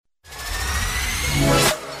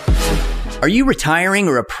Are you retiring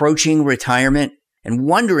or approaching retirement and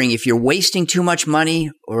wondering if you're wasting too much money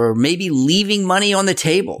or maybe leaving money on the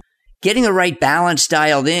table? Getting the right balance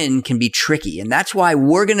dialed in can be tricky, and that's why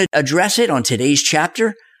we're going to address it on today's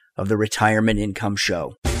chapter of the Retirement Income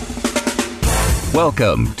Show.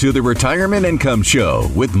 Welcome to the Retirement Income Show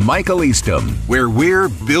with Michael Eastham, where we're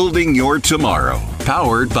building your tomorrow.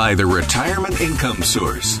 Powered by the Retirement Income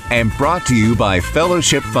Source and brought to you by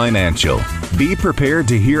Fellowship Financial. Be prepared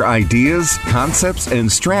to hear ideas, concepts,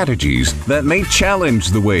 and strategies that may challenge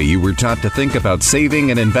the way you were taught to think about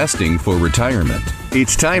saving and investing for retirement.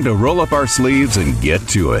 It's time to roll up our sleeves and get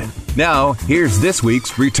to it. Now, here's this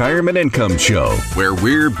week's Retirement Income Show, where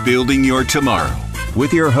we're building your tomorrow,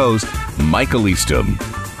 with your host, Michael Eastham.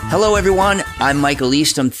 Hello, everyone. I'm Michael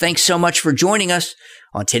Eastham. Thanks so much for joining us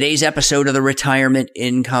on today's episode of the Retirement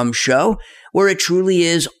Income Show, where it truly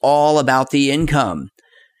is all about the income.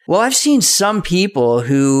 Well, I've seen some people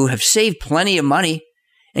who have saved plenty of money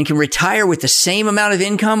and can retire with the same amount of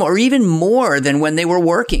income or even more than when they were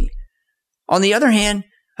working. On the other hand,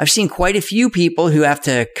 I've seen quite a few people who have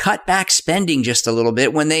to cut back spending just a little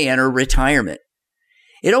bit when they enter retirement.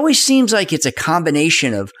 It always seems like it's a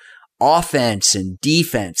combination of offense and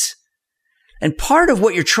defense. And part of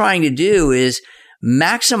what you're trying to do is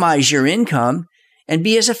maximize your income and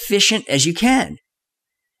be as efficient as you can.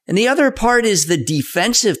 And the other part is the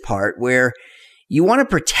defensive part, where you want to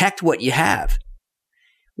protect what you have.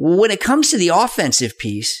 When it comes to the offensive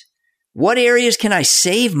piece, what areas can I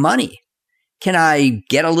save money? Can I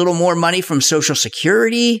get a little more money from Social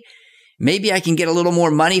Security? Maybe I can get a little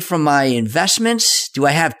more money from my investments. Do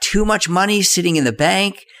I have too much money sitting in the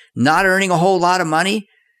bank, not earning a whole lot of money?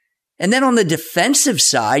 And then on the defensive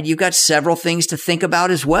side, you've got several things to think about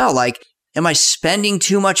as well. Like, am I spending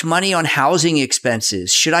too much money on housing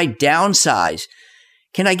expenses? Should I downsize?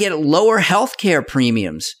 Can I get lower healthcare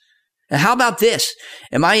premiums? And how about this?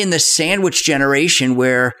 Am I in the sandwich generation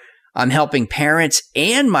where I'm helping parents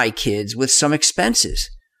and my kids with some expenses?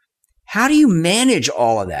 How do you manage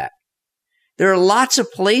all of that? There are lots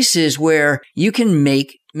of places where you can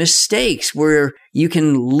make mistakes, where you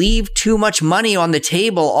can leave too much money on the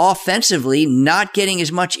table offensively, not getting as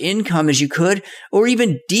much income as you could, or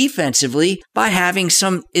even defensively by having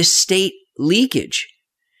some estate leakage.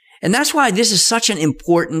 And that's why this is such an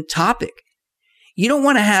important topic. You don't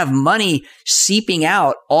want to have money seeping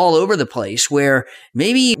out all over the place, where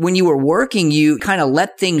maybe when you were working, you kind of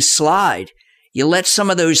let things slide. You let some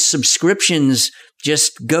of those subscriptions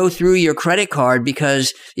just go through your credit card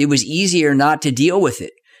because it was easier not to deal with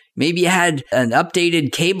it. Maybe you had an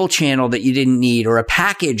updated cable channel that you didn't need, or a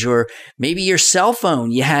package, or maybe your cell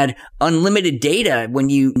phone. You had unlimited data when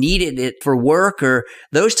you needed it for work or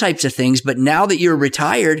those types of things. But now that you're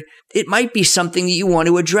retired, it might be something that you want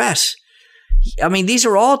to address. I mean, these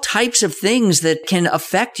are all types of things that can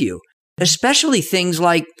affect you, especially things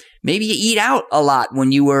like maybe you eat out a lot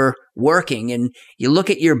when you were working and you look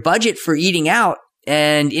at your budget for eating out,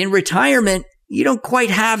 and in retirement, you don't quite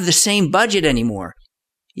have the same budget anymore.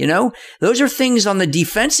 You know, those are things on the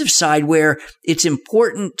defensive side where it's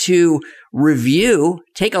important to review,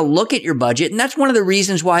 take a look at your budget. And that's one of the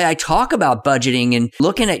reasons why I talk about budgeting and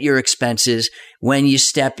looking at your expenses when you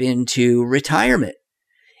step into retirement.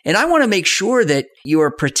 And I want to make sure that you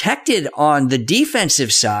are protected on the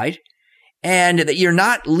defensive side and that you're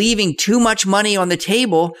not leaving too much money on the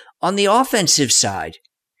table on the offensive side.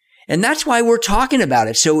 And that's why we're talking about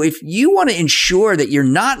it. So if you want to ensure that you're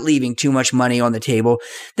not leaving too much money on the table,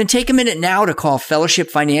 then take a minute now to call Fellowship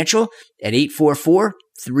Financial at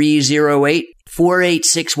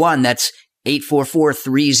 844-308-4861. That's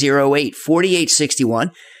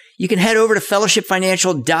 844-308-4861. You can head over to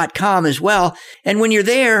fellowshipfinancial.com as well. And when you're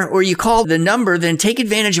there, or you call the number, then take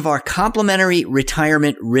advantage of our complimentary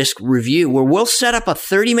retirement risk review, where we'll set up a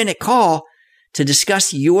 30-minute call to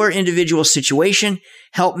discuss your individual situation,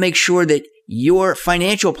 help make sure that your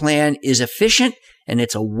financial plan is efficient and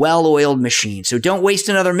it's a well-oiled machine. So don't waste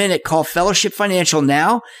another minute. Call Fellowship Financial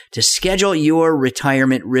now to schedule your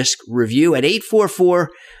retirement risk review at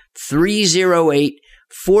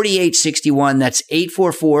 844-308-4861. That's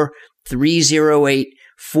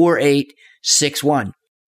 844-308-4861.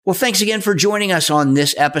 Well, thanks again for joining us on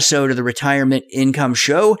this episode of the Retirement Income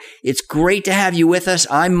Show. It's great to have you with us.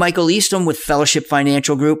 I'm Michael Eastham with Fellowship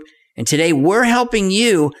Financial Group, and today we're helping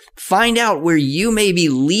you find out where you may be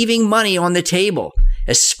leaving money on the table,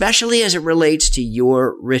 especially as it relates to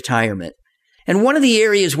your retirement. And one of the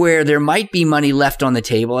areas where there might be money left on the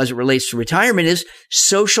table as it relates to retirement is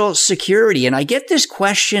Social Security. And I get this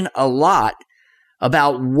question a lot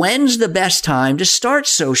about when's the best time to start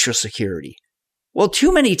Social Security. Well,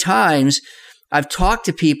 too many times I've talked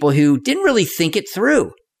to people who didn't really think it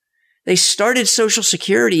through. They started Social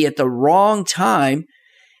Security at the wrong time,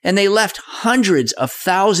 and they left hundreds of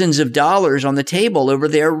thousands of dollars on the table over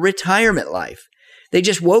their retirement life. They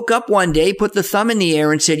just woke up one day, put the thumb in the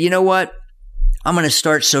air and said, you know what? I'm going to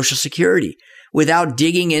start Social Security without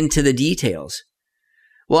digging into the details.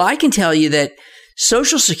 Well, I can tell you that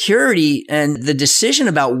Social Security and the decision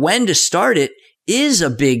about when to start it is a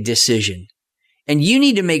big decision. And you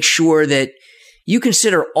need to make sure that you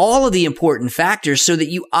consider all of the important factors so that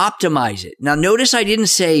you optimize it. Now, notice I didn't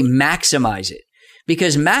say maximize it,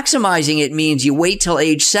 because maximizing it means you wait till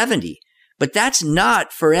age 70. But that's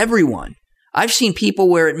not for everyone. I've seen people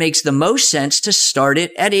where it makes the most sense to start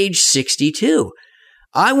it at age 62.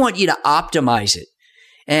 I want you to optimize it.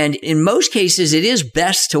 And in most cases, it is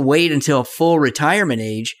best to wait until full retirement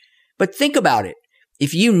age. But think about it.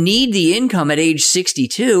 If you need the income at age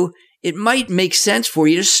 62, it might make sense for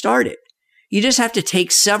you to start it. You just have to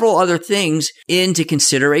take several other things into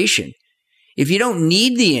consideration. If you don't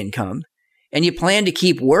need the income and you plan to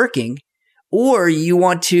keep working, or you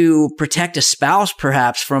want to protect a spouse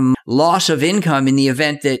perhaps from loss of income in the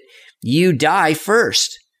event that you die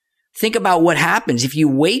first, think about what happens if you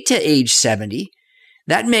wait to age 70.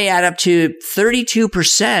 That may add up to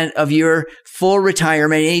 32% of your full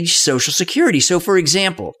retirement age Social Security. So for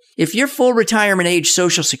example, if your full retirement age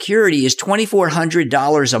Social Security is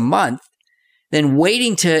 $2,400 a month, then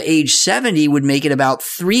waiting to age 70 would make it about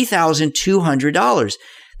 $3,200.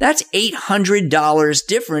 That's $800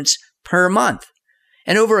 difference per month.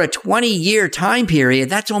 And over a 20-year time period,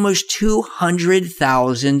 that's almost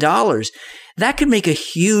 $200,000. That could make a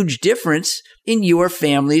huge difference in your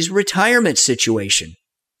family's retirement situation.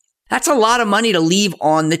 That's a lot of money to leave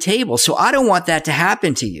on the table. So I don't want that to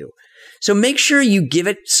happen to you. So make sure you give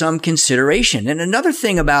it some consideration. And another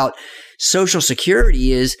thing about Social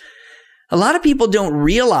Security is a lot of people don't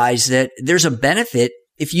realize that there's a benefit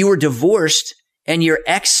if you were divorced and your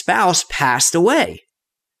ex-spouse passed away.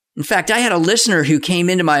 In fact, I had a listener who came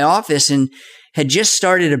into my office and had just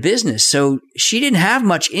started a business, so she didn't have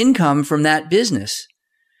much income from that business.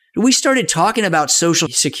 We started talking about Social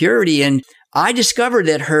Security, and I discovered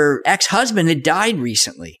that her ex-husband had died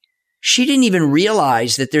recently. She didn't even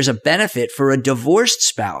realize that there's a benefit for a divorced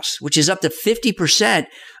spouse, which is up to 50%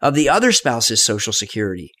 of the other spouse's Social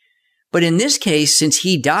Security. But in this case, since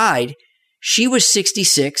he died, she was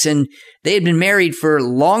 66 and they had been married for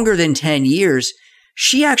longer than 10 years.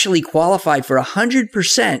 She actually qualified for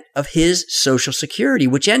 100% of his Social Security,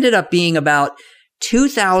 which ended up being about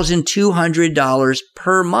 $2,200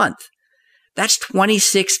 per month. That's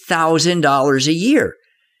 $26,000 a year.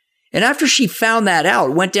 And after she found that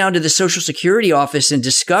out, went down to the Social Security office and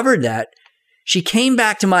discovered that, she came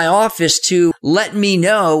back to my office to let me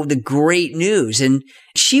know the great news. And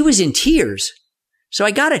she was in tears. So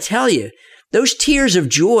I got to tell you, those tears of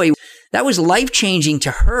joy, that was life-changing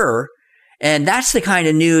to her. And that's the kind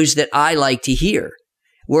of news that I like to hear.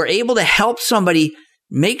 We're able to help somebody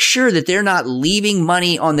make sure that they're not leaving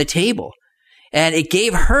money on the table. And it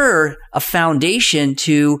gave her a foundation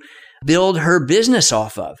to build her business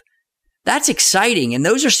off of. That's exciting. And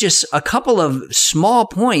those are just a couple of small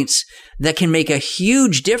points that can make a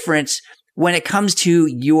huge difference when it comes to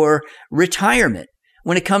your retirement,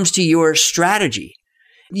 when it comes to your strategy.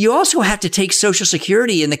 You also have to take Social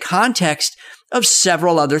Security in the context of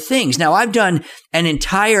several other things. Now, I've done an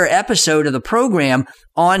entire episode of the program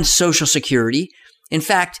on Social Security. In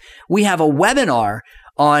fact, we have a webinar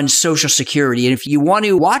on Social Security. And if you want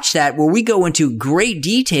to watch that, where we go into great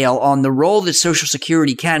detail on the role that Social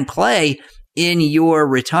Security can play in your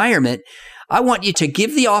retirement, I want you to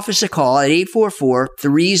give the office a call at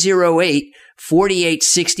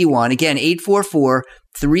 844-308-4861. Again,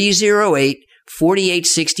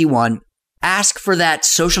 844-308-4861. Ask for that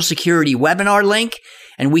Social Security webinar link,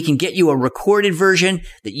 and we can get you a recorded version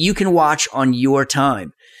that you can watch on your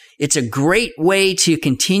time. It's a great way to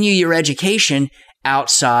continue your education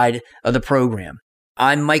outside of the program.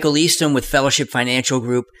 I'm Michael Easton with Fellowship Financial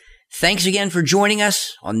Group. Thanks again for joining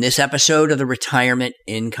us on this episode of the Retirement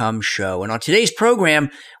Income Show. And on today's program,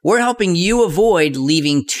 we're helping you avoid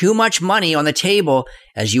leaving too much money on the table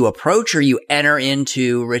as you approach or you enter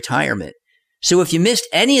into retirement. So if you missed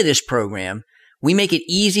any of this program, we make it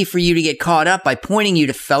easy for you to get caught up by pointing you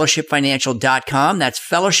to fellowshipfinancial.com. That's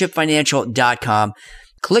fellowshipfinancial.com.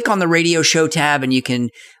 Click on the radio show tab and you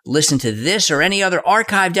can listen to this or any other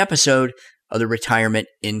archived episode of the Retirement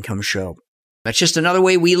Income Show. That's just another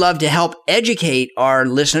way we love to help educate our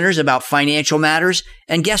listeners about financial matters.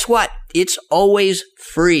 And guess what? It's always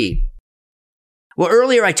free. Well,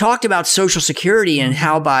 earlier I talked about Social Security and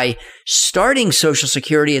how by starting Social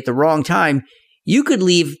Security at the wrong time, you could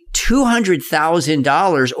leave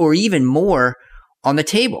 $200,000 or even more on the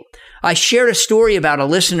table. I shared a story about a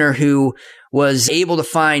listener who was able to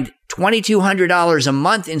find $2,200 a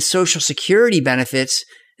month in Social Security benefits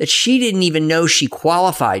that she didn't even know she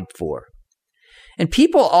qualified for. And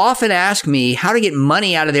people often ask me how to get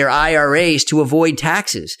money out of their IRAs to avoid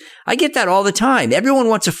taxes. I get that all the time. Everyone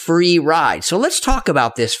wants a free ride. So let's talk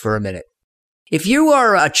about this for a minute. If you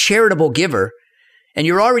are a charitable giver and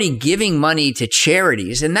you're already giving money to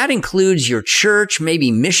charities, and that includes your church,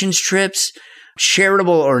 maybe missions trips,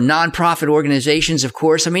 charitable or nonprofit organizations, of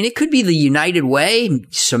course. I mean, it could be the United Way,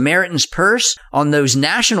 Samaritan's Purse on those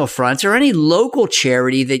national fronts, or any local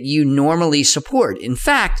charity that you normally support. In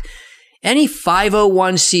fact, any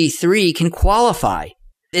 501c3 can qualify.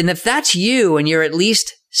 And if that's you and you're at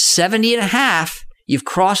least 70 and a half, you've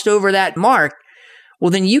crossed over that mark,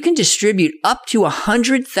 well, then you can distribute up to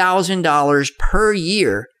 $100,000 per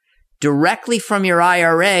year directly from your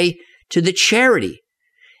IRA to the charity.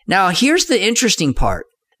 Now, here's the interesting part.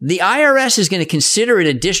 The IRS is going to consider it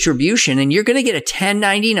a distribution, and you're going to get a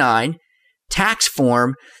 1099 tax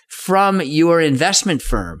form from your investment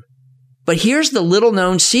firm. But here's the little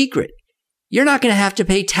known secret. You're not going to have to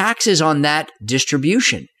pay taxes on that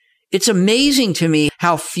distribution. It's amazing to me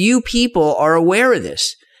how few people are aware of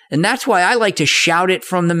this. And that's why I like to shout it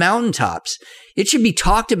from the mountaintops. It should be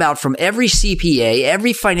talked about from every CPA,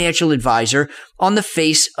 every financial advisor on the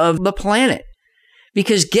face of the planet.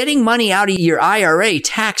 Because getting money out of your IRA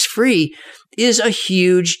tax-free is a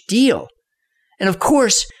huge deal. And of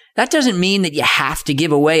course, that doesn't mean that you have to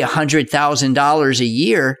give away $100,000 a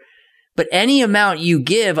year. But any amount you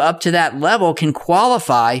give up to that level can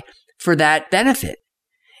qualify for that benefit.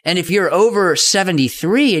 And if you're over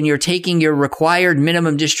 73 and you're taking your required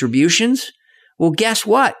minimum distributions, well, guess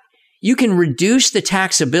what? You can reduce the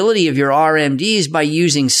taxability of your RMDs by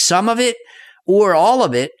using some of it or all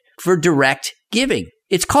of it for direct giving.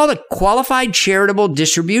 It's called a qualified charitable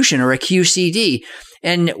distribution, or a QCD.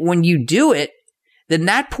 And when you do it, then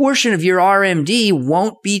that portion of your RMD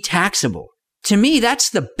won't be taxable. To me, that's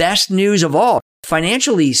the best news of all.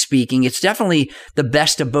 Financially speaking, it's definitely the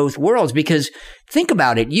best of both worlds, because think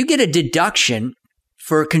about it. You get a deduction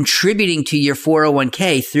for contributing to your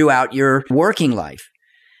 401k throughout your working life.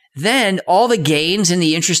 Then all the gains and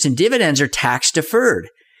the interest and dividends are tax deferred.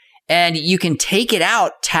 And you can take it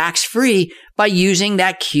out tax-free by using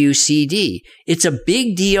that QCD. It's a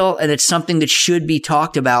big deal, and it's something that should be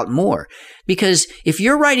talked about more. Because if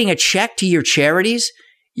you're writing a check to your charities,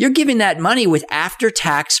 you're giving that money with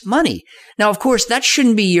after-tax money. Now, of course, that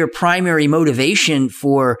shouldn't be your primary motivation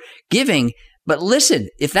for giving. But listen,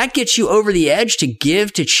 if that gets you over the edge to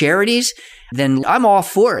give to charities, then I'm all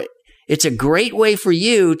for it. It's a great way for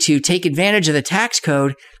you to take advantage of the tax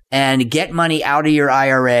code and get money out of your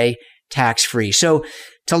IRA tax-free. So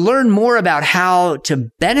to learn more about how to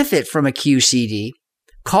benefit from a QCD,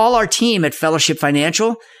 call our team at Fellowship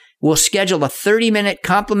Financial. We'll schedule a 30-minute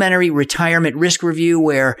complimentary retirement risk review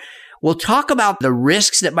where we'll talk about the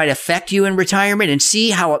risks that might affect you in retirement and see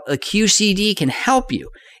how a QCD can help you.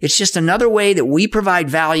 It's just another way that we provide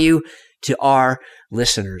value to our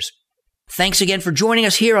listeners. Thanks again for joining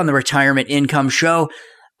us here on the Retirement Income Show.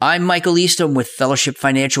 I'm Michael Eastham with Fellowship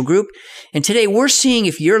Financial Group, and today we're seeing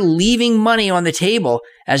if you're leaving money on the table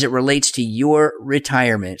as it relates to your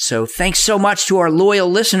retirement. So thanks so much to our loyal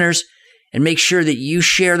listeners, and make sure that you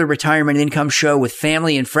share the Retirement Income Show with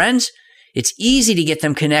family and friends. It's easy to get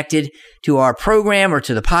them connected to our program or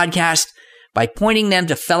to the podcast by pointing them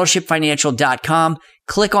to fellowshipfinancial.com.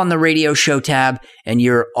 Click on the radio show tab, and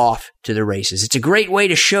you're off to the races. It's a great way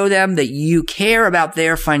to show them that you care about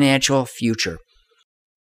their financial future.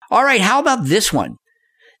 All right, how about this one?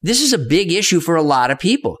 This is a big issue for a lot of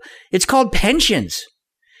people. It's called pensions.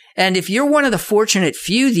 And if you're one of the fortunate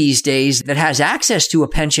few these days that has access to a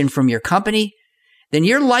pension from your company, then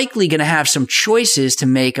you're likely going to have some choices to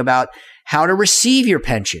make about how to receive your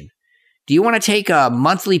pension. Do you want to take a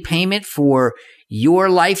monthly payment for your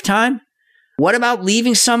lifetime? What about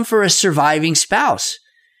leaving some for a surviving spouse?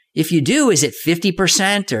 If you do, is it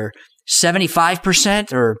 50% or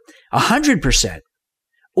 75% or 100%?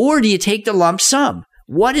 Or do you take the lump sum?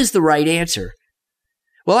 What is the right answer?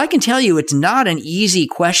 Well, I can tell you it's not an easy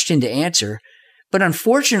question to answer, but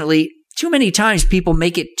unfortunately, too many times people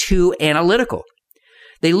make it too analytical.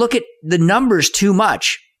 They look at the numbers too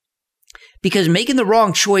much, because making the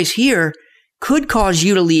wrong choice here could cause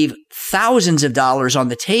you to leave thousands of dollars on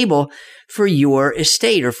the table for your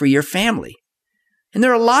estate or for your family. And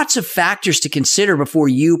there are lots of factors to consider before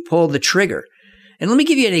you pull the trigger. And let me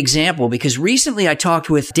give you an example, because recently I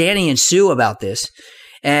talked with Danny and Sue about this,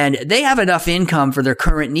 and they have enough income for their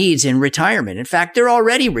current needs in retirement. In fact, they're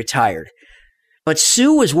already retired. But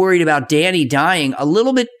Sue was worried about Danny dying a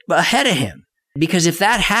little bit ahead of him, because if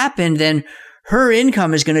that happened, then her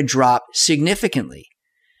income is going to drop significantly.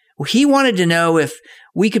 Well, he wanted to know if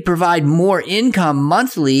we could provide more income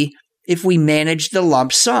monthly if we managed the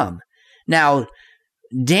lump sum. Now,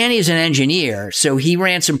 Danny is an engineer, so he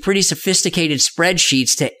ran some pretty sophisticated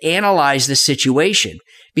spreadsheets to analyze the situation,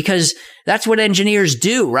 because that's what engineers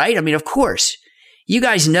do, right? I mean, of course. You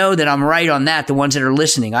guys know that I'm right on that, the ones that are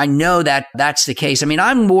listening. I know that that's the case. I mean,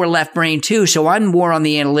 I'm more left brain too, so I'm more on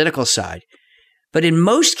the analytical side. But in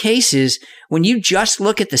most cases, when you just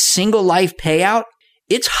look at the single life payout,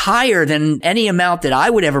 it's higher than any amount that I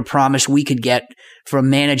would ever promise we could get from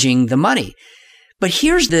managing the money. But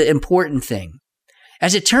here's the important thing.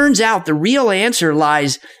 As it turns out, the real answer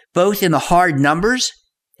lies both in the hard numbers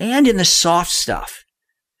and in the soft stuff.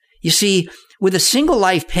 You see, with a single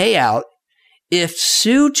life payout, if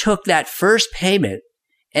Sue took that first payment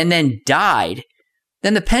and then died,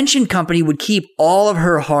 then the pension company would keep all of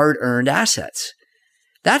her hard-earned assets.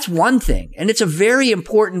 That's one thing, and it's a very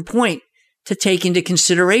important point to take into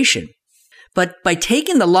consideration. But by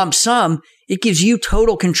taking the lump sum, it gives you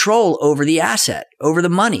total control over the asset, over the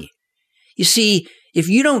money. You see, if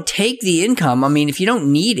you don't take the income, if you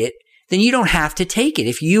don't need it, then you don't have to take it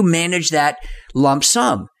if you manage that lump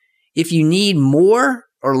sum. If you need more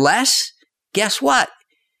or less, guess what?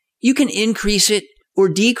 You can increase it or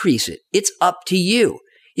decrease it. It's up to you.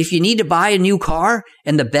 If you need to buy a new car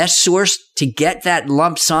and the best source to get that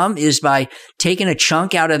lump sum is by taking a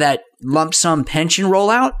chunk out of that lump sum pension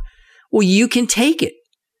rollout, well, you can take it.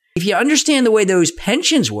 If you understand the way those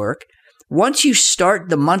pensions work, once you start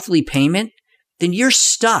the monthly payment, then you're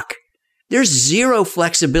stuck. There's zero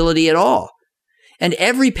flexibility at all. And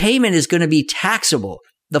every payment is going to be taxable,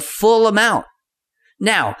 the full amount.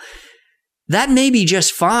 Now, that may be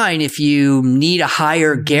just fine if you need a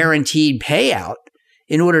higher guaranteed payout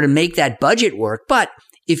in order to make that budget work. But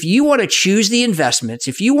if you want to choose the investments,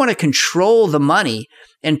 if you want to control the money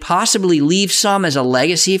and possibly leave some as a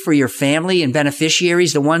legacy for your family and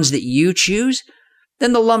beneficiaries, the ones that you choose,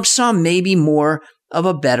 then the lump sum may be more of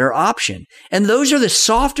a better option. And those are the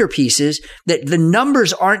softer pieces that the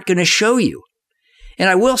numbers aren't going to show you. And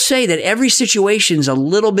I will say that every situation is a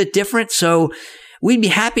little bit different, so we'd be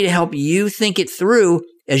happy to help you think it through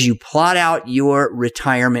as you plot out your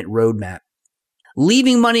retirement roadmap.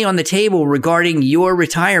 Leaving money on the table regarding your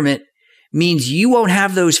retirement means you won't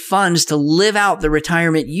have those funds to live out the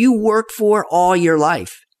retirement you worked for all your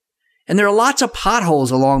life. And there are lots of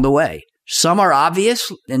potholes along the way. Some are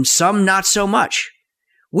obvious and some not so much.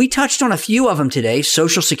 We touched on a few of them today: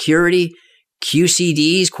 Social Security,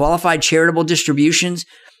 QCDs, qualified charitable distributions,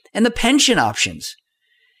 and the pension options.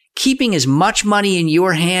 Keeping as much money in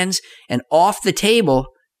your hands and off the table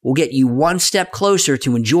will get you one step closer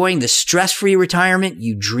to enjoying the stress-free retirement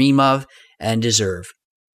you dream of and deserve.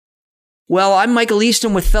 Well, I'm Michael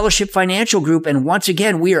Easton with Fellowship Financial Group, and once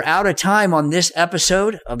again, we are out of time on this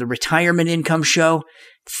episode of the Retirement Income Show.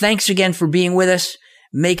 Thanks again for being with us.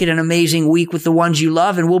 Make it an amazing week with the ones you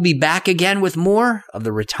love, and we'll be back again with more of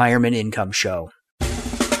the Retirement Income Show.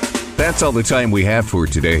 That's all the time we have for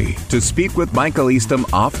today. To speak with Michael Easton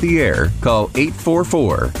off the air, call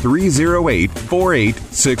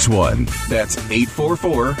 844-308-4861. That's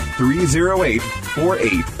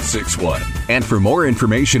 844-308-4861. And for more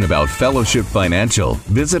information about Fellowship Financial,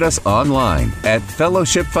 visit us online at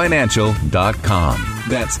fellowshipfinancial.com.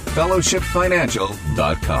 That's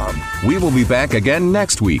fellowshipfinancial.com. We will be back again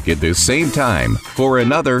next week at this same time for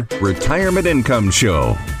another Retirement Income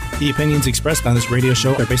Show. The opinions expressed on this radio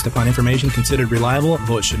show are based upon information considered reliable,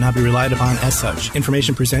 though it should not be relied upon as such.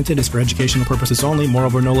 Information presented is for educational purposes only.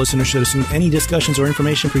 Moreover, no listener should assume any discussions or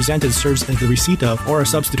information presented serves as the receipt of or a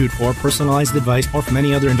substitute for personalized advice or from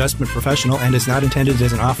any other investment professional, and is not intended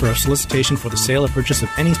as an offer or solicitation for the sale or purchase of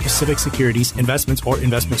any specific securities, investments, or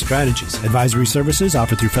investment strategies. Advisory services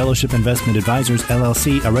offered through Fellowship Investment Advisors,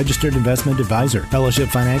 LLC, a registered investment advisor. Fellowship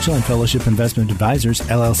Financial and Fellowship Investment Advisors,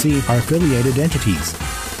 LLC, are affiliated entities.